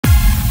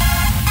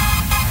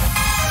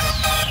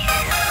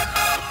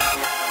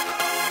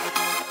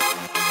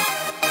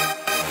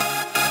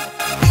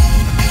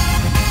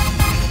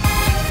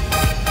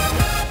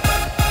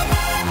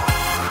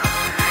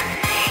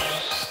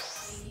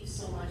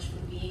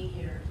being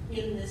here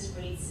in this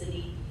great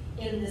city,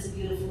 in this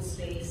beautiful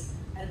space.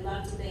 I'd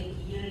love to thank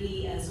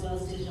Unity as well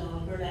as Digital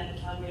Alberta and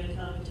Calgary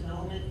Economic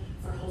Development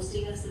for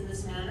hosting us in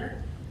this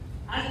manner.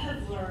 I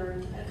have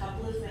learned a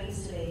couple of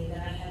things today that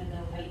I had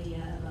no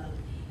idea about.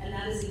 And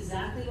that is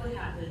exactly what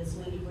happens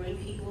when you bring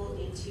people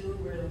into a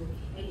room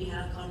and you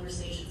have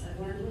conversations. I've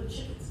learned about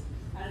chickens.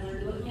 I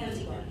learned about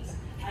antibodies.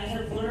 I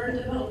have learned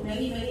about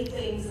many, many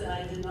things that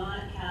I did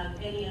not have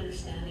any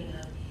understanding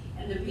of.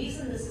 And the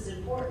reason this is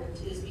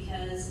important is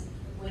because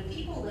when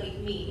people like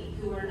me,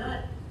 who are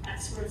not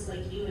experts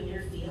like you in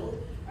your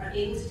field, are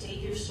able to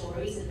take your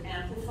stories and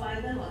amplify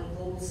them on a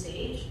global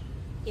stage,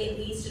 it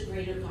leads to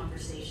greater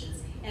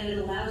conversations. And it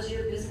allows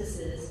your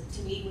businesses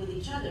to meet with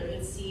each other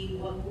and see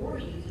what more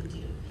you can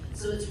do.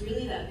 So it's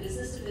really that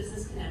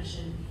business-to-business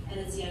connection, and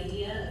it's the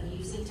idea of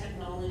using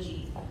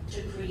technology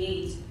to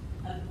create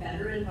a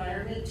better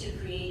environment, to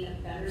create a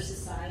better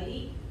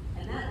society,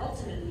 and that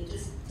ultimately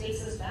just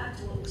takes us back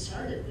to what we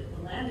started with,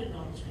 the land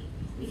acknowledgement.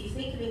 If you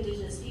think of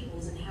Indigenous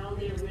peoples and how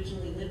they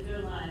originally lived their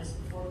lives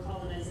before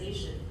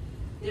colonization,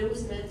 there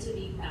was meant to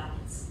be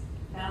balance.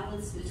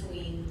 Balance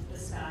between the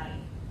sky,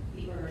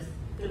 the earth,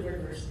 the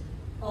rivers,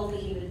 all the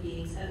human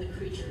beings and the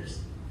creatures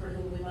for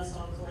whom we must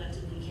all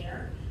collectively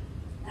care.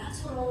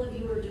 That's what all of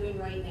you are doing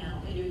right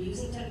now, and you're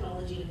using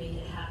technology to make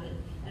it happen.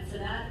 And for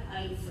that,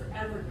 I'm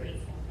forever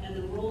grateful. And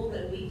the role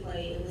that we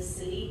play in this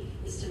city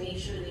is to make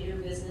sure that your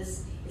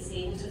business is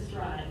able to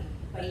thrive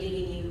by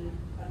giving you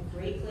a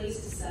great place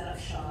to set up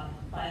shop,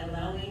 by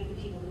allowing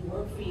the people who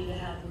work for you to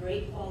have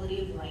great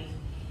quality of life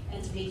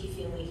and to make you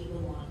feel like you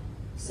belong.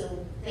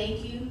 So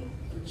thank you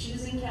for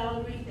choosing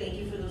Calgary. Thank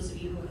you for those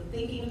of you who are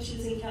thinking of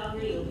choosing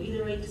Calgary. It'll be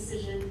the right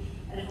decision,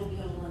 and I hope you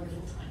have a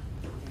wonderful time.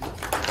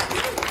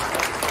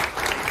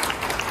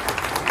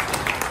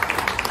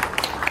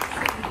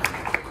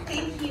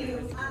 Thank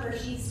you.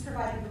 She's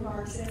provided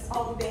remarks, and it's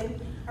all been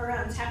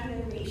around tech and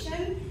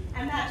innovation,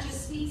 and that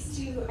just speaks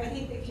to, I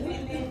think, the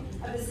commitment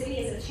of the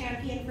city as a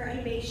champion for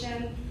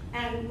innovation,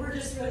 and we're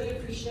just really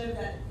appreciative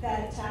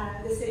that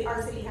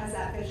our city has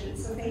that vision,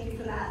 so thank you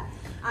for that.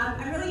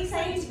 I'm really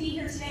excited to be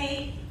here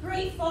today,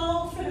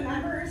 grateful for the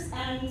members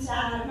and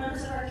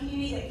members of our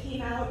community that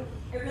came out.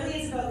 It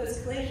really is about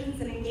those collisions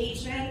and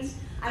engagement.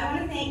 I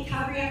want to thank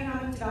Calgary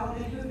Economic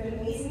Development, who have been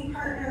amazing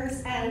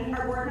partners, and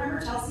our board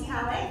member, Chelsea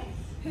Halleck,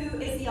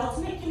 who is the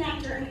ultimate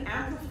connector and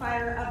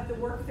amplifier of the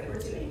work that we're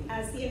doing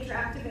as the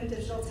Interactive and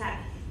Digital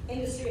Tech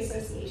Industry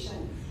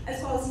Association,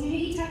 as well as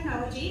Unity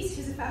Technologies,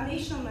 who's a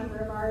foundational member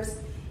of ours.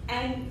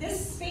 And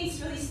this space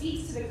really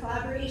speaks to the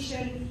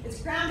collaboration. It's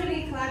grounded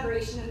in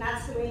collaboration, and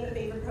that's the way that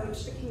they've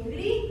approached the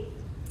community.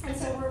 And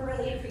so we're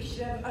really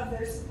appreciative of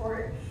their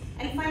support.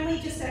 And finally,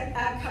 just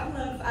a couple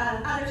of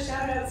other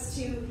shout outs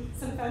to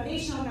some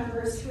foundational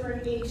members who are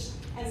engaged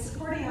and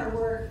supporting our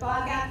work,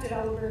 Bog App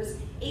developers,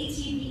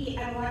 ATV,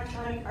 and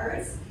Electronic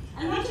Arts.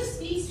 And that just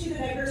speaks to the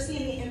diversity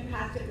and the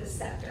impact of this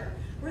sector.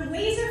 We're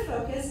laser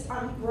focused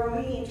on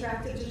growing the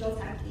interactive digital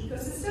tech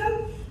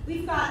ecosystem.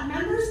 We've got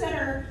members that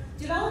are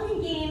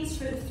developing games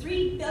for the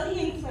 3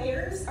 billion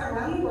players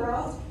around the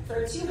world for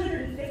a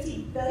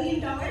 $250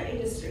 billion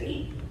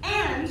industry,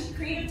 and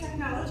Creative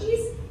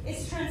Technologies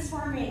is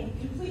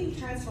completely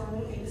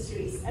transforming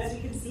industries, as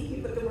you can see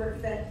with the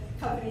work that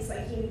companies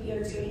like Unity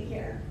are doing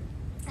here.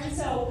 And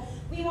so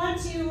we want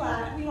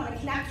to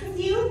connect with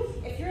you.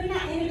 If you're in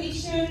that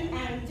innovation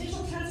and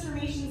digital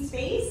transformation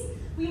space,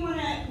 we want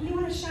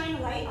to shine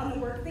a light on the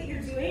work that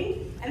you're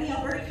doing and the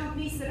Alberta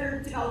companies that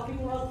are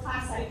developing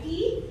world-class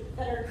IP,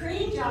 that are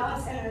creating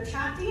jobs and are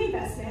attracting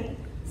investment.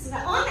 So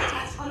that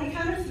on the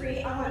count of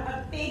 3, I want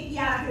a big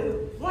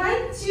Yahoo.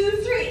 1, 2,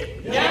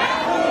 3. Yahoo!